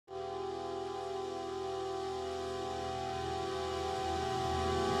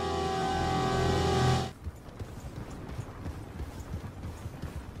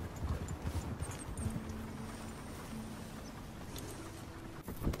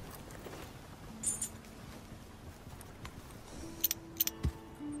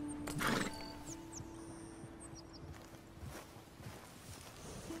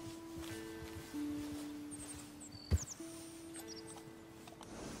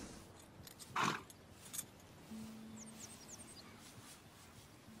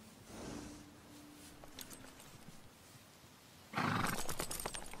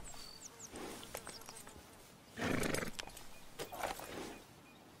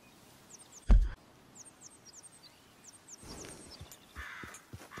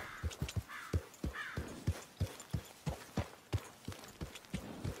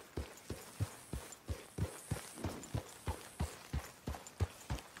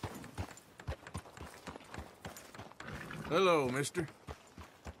Hello, mister.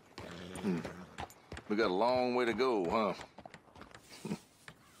 We got a long way to go, huh?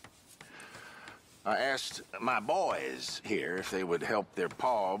 I asked my boys here if they would help their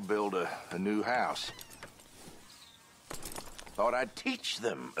pa build a new house. Thought I'd teach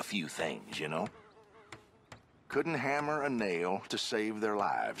them a few things, you know? Couldn't hammer a nail to save their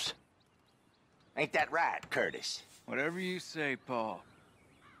lives. Ain't that right, Curtis? Whatever you say, Paul.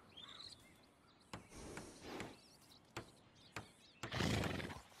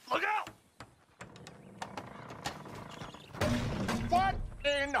 Look out! What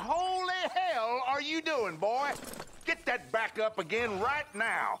in holy hell are you doing, boy? Get that back up again right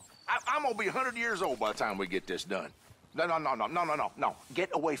now. I'm gonna be 100 years old by the time we get this done. No. Get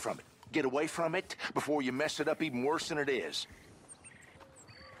away from it. Get away from it before you mess it up even worse than it is.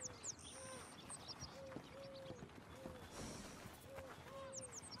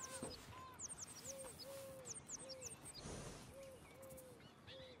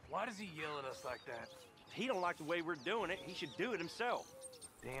 Why does he yell at us like that? If he don't like the way we're doing it, he should do it himself.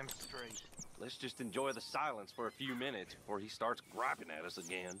 Damn straight. Let's just enjoy the silence for a few minutes before he starts griping at us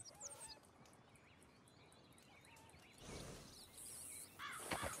again.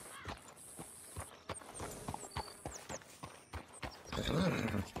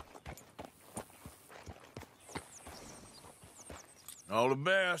 All the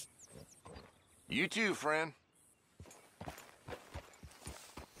best. You too, friend.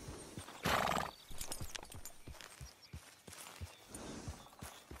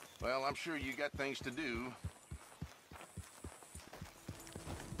 Well, I'm sure you got things to do.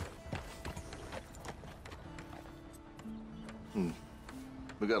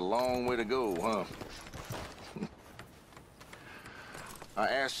 We got a long way to go, huh? I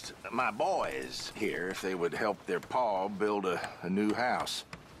asked my boys here if they would help their pa build a new house.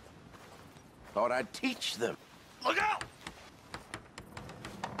 Thought I'd teach them. Look out!